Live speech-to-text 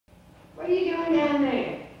What are you doing down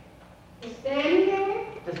there? You standing there?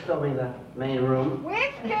 Just filming the main room.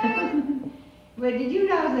 Whiskers! Well, did you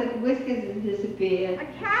know that Whiskers has disappeared? A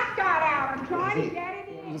cat got out. I'm trying to get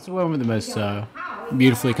it in. It's one of the most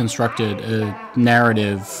beautifully constructed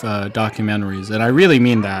narrative documentaries, and I really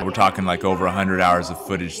mean that. We're talking like over 100 hours of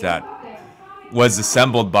footage that was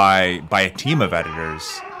assembled by a team of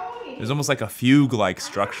editors. There's almost like a fugue-like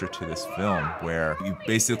structure to this film where you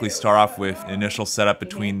basically start off with initial setup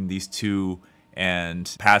between these two,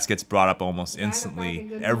 and past gets brought up almost instantly.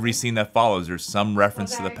 Every scene that follows, there's some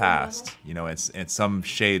reference to the past. You know, it's some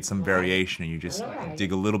shade, some variation, and you just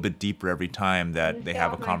dig a little bit deeper every time that they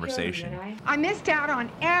have a conversation. I missed out on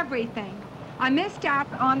everything. I missed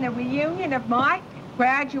out on the reunion of my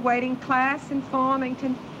graduating class in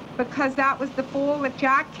Farmington because that was the fall that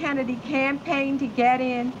Jack Kennedy campaigned to get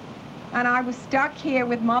in. And I was stuck here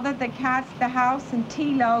with Mother, the cats, the house, and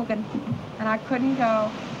T. Logan, and I couldn't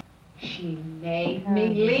go. She made me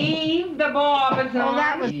leave the Barbizon. Oh,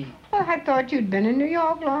 that was... I thought you'd been in New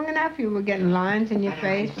York long enough. You were getting lines in your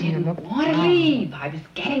face. I didn't want to leave. I was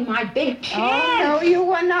getting my big chance. Oh, no, you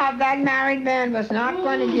were not. That married man was not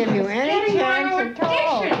going to give you any chance at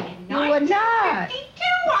all. You were not. 52,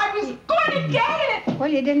 I was going to get it. Well,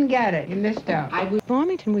 you didn't get it. You missed out.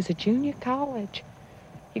 Farmington was a junior college.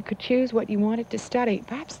 You could choose what you wanted to study.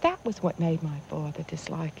 Perhaps that was what made my father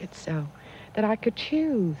dislike it so, that I could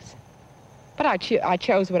choose. But I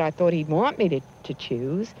chose what I thought he'd want me to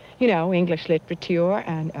choose. You know, English literature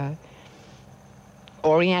and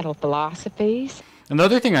Oriental philosophies.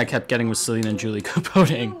 Another thing I kept getting was Celine and Julie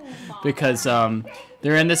capoting because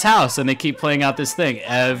they're in this house and they keep playing out this thing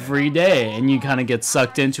every day, and you kind of get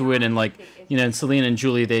sucked into it. And like, you know, and Celine and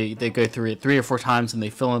Julie, they go through it 3 or 4 times and they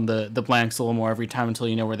fill in the blanks a little more every time until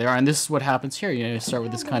you know where they are. And this is what happens here. You know, you start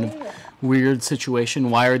with this kind of weird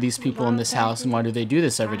situation. Why are these people in this house and why do they do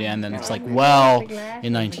this every day? And then it's like, well,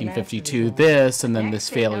 in 1952 this, and then this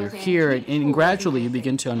failure here, and gradually you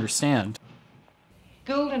begin to understand.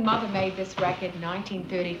 Gould and Mother made this record in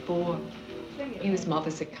 1934. He was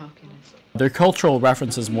Mother's accompanist. Their cultural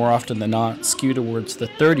references more often than not skew towards the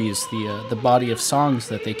 30s, the body of songs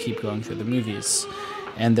that they keep going through the movies.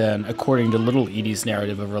 And then, according to Little Edie's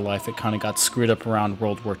narrative of her life, it kind of got screwed up around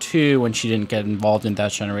World War II when she didn't get involved in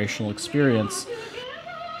that generational experience.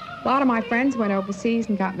 A lot of my friends went overseas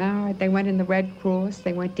and got married. They went in the Red Cross.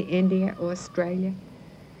 They went to India, Australia.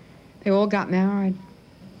 They all got married.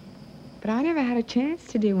 But I never had a chance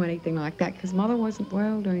to do anything like that because Mother wasn't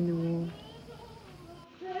well during the war.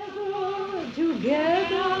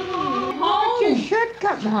 Together home. You should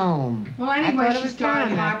come home. Well, anyway, she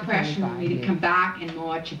started high pressure on me to come back in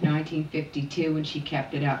March of 1952, and she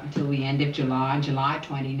kept it up until the end of July, July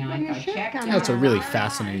 29th. I checked. That's a really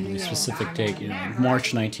fascinating, specific take. You know,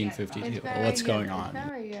 March 1952. Well, what's going on?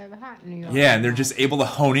 Yeah, and they're just able to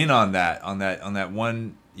hone in on that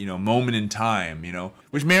one, you know, moment in time, you know,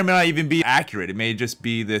 which may or may not even be accurate. It may just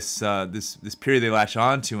be this this period they latch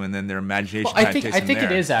on to, and then their imagination. Well, I think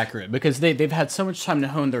it is accurate because they've had so much time to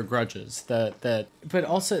hone their grudges that. But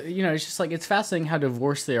also, you know, it's just like it's fascinating how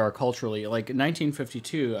divorced they are culturally. Like in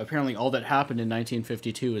 1952, apparently all that happened in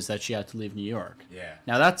 1952 is that she had to leave New York. Yeah.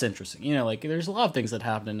 Now that's interesting. You know, like there's a lot of things that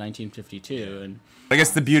happened in 1952, and. I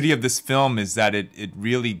guess the beauty of this film is that it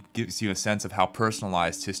really gives you a sense of how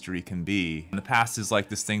personalized history can be. And the past is like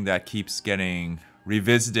this thing that keeps getting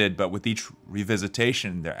revisited, but with each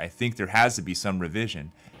revisitation, I think there has to be some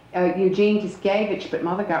revision. Eugene Tiskevich, but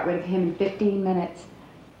Mother got rid of him in 15 minutes.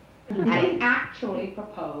 And he actually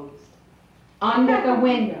proposed under the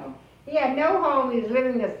window. He had no home. He was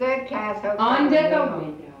living in a third-class hotel. Under the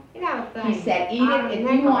window. He said, Edith, if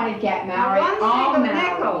you want to get married, I'll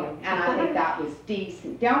marry you. And I think that was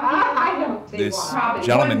decent. This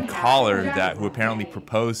gentleman caller who apparently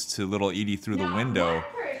proposed to little Edie through the window,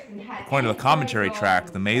 according to the commentary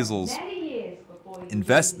track, the Maysles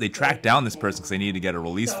they tracked down this person because they needed to get a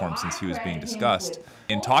release form since he was being discussed.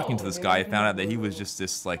 In talking to this guy, I found out that he was just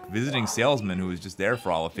this like visiting salesman who was just there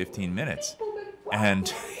for all of 15 minutes.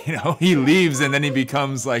 And, you know, he leaves and then he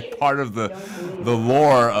becomes like part of the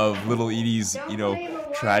lore of little Edie's, you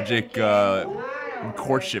know, tragic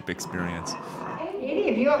courtship experience. Edie,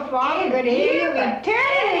 if your father could hear you, he'd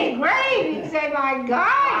turn in his grave. He'd say, my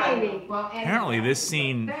God, Edie. Apparently this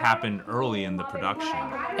scene happened early in the production.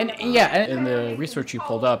 And yeah, in the research you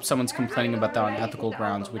pulled up, someone's complaining about that on ethical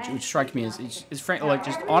grounds, which strikes me as frankly, like,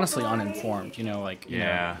 just honestly uninformed, you know, like, you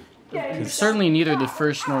know. Certainly neither the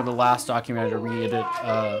first nor the last documentary to read it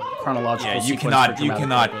chronological. Yeah, you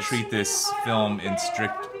cannot treat this film in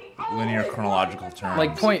strict linear chronological terms.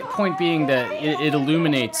 Like point being that it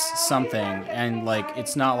illuminates something, and like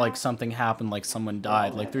it's not like something happened, like someone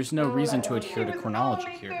died. Like there's no reason to adhere to chronology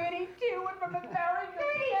here.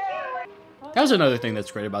 That was another thing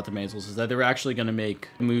that's great about the Maysles, is that they were actually going to make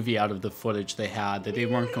a movie out of the footage they had, that they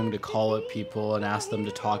weren't going to call up people and ask them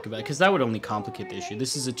to talk about it, because that would only complicate the issue.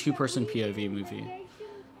 This is a two-person POV movie.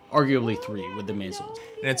 Arguably three with the Maysles.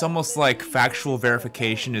 And it's almost like factual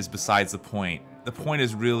verification is besides the point. The point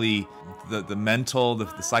is really the mental,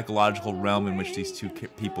 the psychological realm in which these two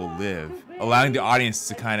people live, allowing the audience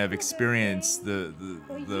to kind of experience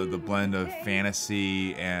the blend of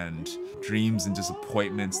fantasy and dreams and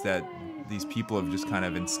disappointments that these people have just kind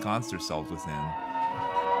of ensconced themselves within.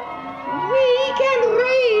 We can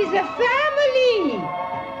raise a family.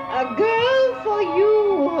 A girl for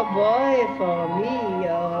you, a boy for me.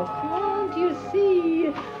 Oh, can't you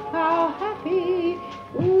see how happy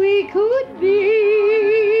we could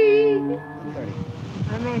be?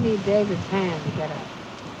 I may need David's hand to get up.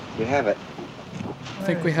 You have it. I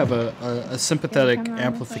think we have a sympathetic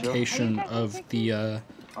amplification of the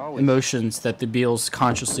emotions that the Beales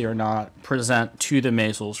consciously or not present to the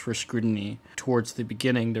Maysles for scrutiny. Towards the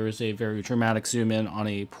beginning, there is a very dramatic zoom in on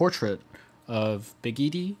a portrait of Big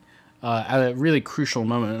Edie at a really crucial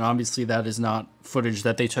moment, and obviously that is not footage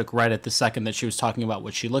that they took right at the second that she was talking about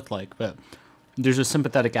what she looked like, but there's a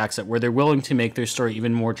sympathetic accent where they're willing to make their story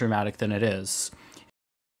even more dramatic than it is.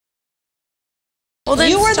 Well, then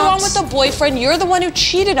you were the one with the boyfriend. You're the one who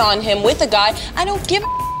cheated on him with a guy. I don't give a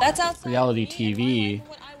That's outside. Reality TV,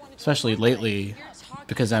 especially lately,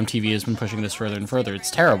 because MTV has been pushing this further and further, it's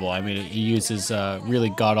terrible. I mean, it uses really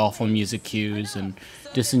god-awful music cues and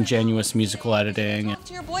disingenuous musical editing.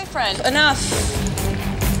 To your boyfriend. Enough.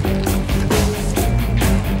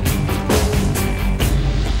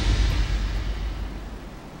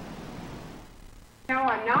 No,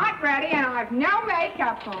 I'm not ready, and I have no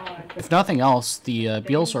makeup on. If nothing else, the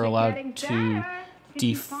Beales are allowed to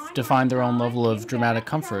define their own level of dramatic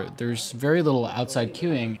comfort. There's very little outside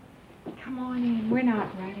cueing. Come on in, we're not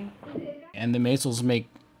ready. And the Maysles make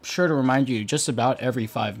sure to remind you just about every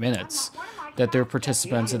 5 minutes that they're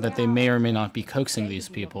participants and that they may or may not be coaxing these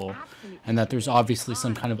people, and that there's obviously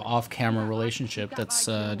some kind of off-camera relationship that's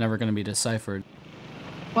never going to be deciphered.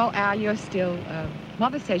 Well, Al, you're still,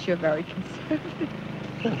 Mother says you're very conservative.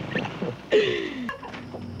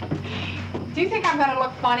 Do you think I'm going to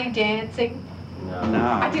look funny dancing? No.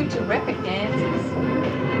 I do terrific dances.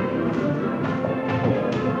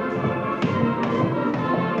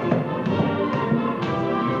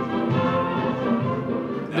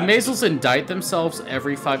 The Maysles indict themselves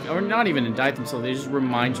every 5, or not even indict themselves, they just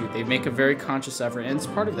remind you. They make a very conscious effort, and it's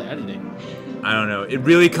part of the editing. I don't know. It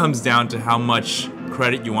really comes down to how much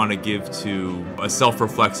credit you want to give to a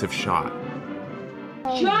self-reflexive shot.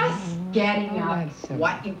 Just getting up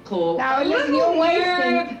what you call Now, listen,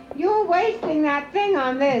 you're wasting that thing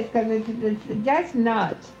on this, because it's just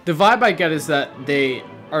nuts. The vibe I get is that they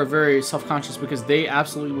are very self-conscious because they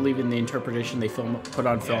absolutely believe in the interpretation they put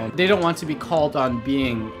on film. They don't want to be called on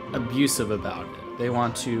being abusive about it. They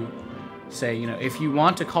want to say, you know, if you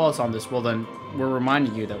want to call us on this, well then we're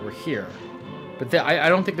reminding you that we're here. But I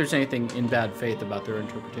don't think there's anything in bad faith about their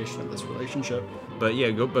interpretation of this relationship. But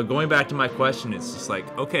yeah, but going back to my question, it's just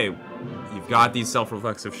like, okay, you've got these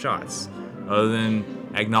self-reflexive shots. Other than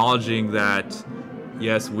acknowledging that,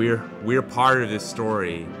 yes, we're part of this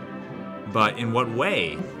story, but in what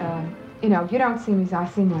way? You know, you don't see me as I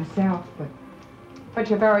see myself, but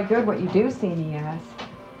you're very good what you do see me as.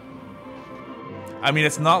 I mean,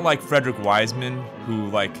 it's not like Frederick Wiseman, who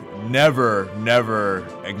like never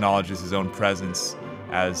acknowledges his own presence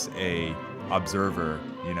as a observer.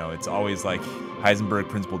 You know, it's always like Heisenberg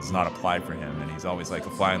principle does not apply for him, and he's always like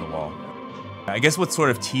a fly on the wall. I guess what's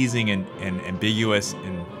sort of teasing and ambiguous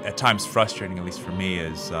and at times frustrating, at least for me,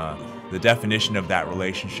 is the definition of that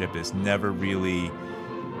relationship is never really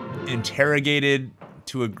interrogated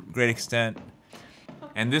to a great extent.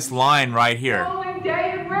 And this line right here. Oh,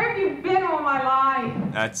 David, where have you been all my life?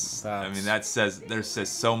 I mean, that says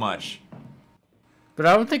so much. But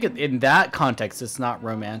I don't think in that context it's not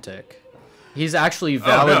romantic. He's actually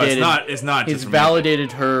validated. Oh, no, it's not. He's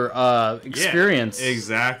validated her experience. Yeah,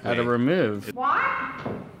 exactly. At a remove. What?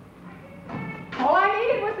 All I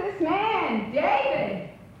needed was this man, David.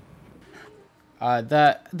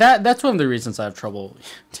 That's one of the reasons I have trouble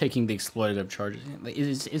taking the exploitative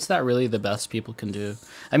charges. Is that really the best people can do?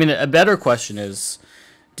 I mean, a better question is,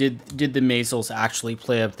 did the Maysles actually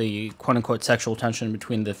play up the quote-unquote sexual tension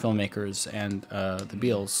between the filmmakers and the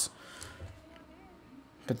Beales?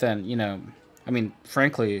 But then, you know, I mean,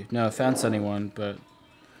 frankly, no offense anyone, but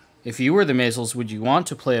if you were the Maysles, would you want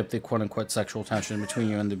to play up the quote-unquote sexual tension between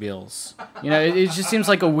you and the Beals? You know, it just seems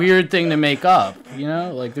like a weird thing to make up, you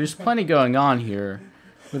know? Like, there's plenty going on here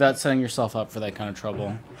without setting yourself up for that kind of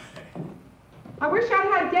trouble. I wish I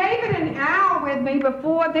had David and Al with me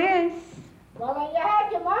before this. Well, then you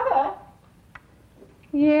had your mother.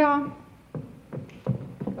 Yeah.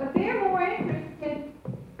 But they're more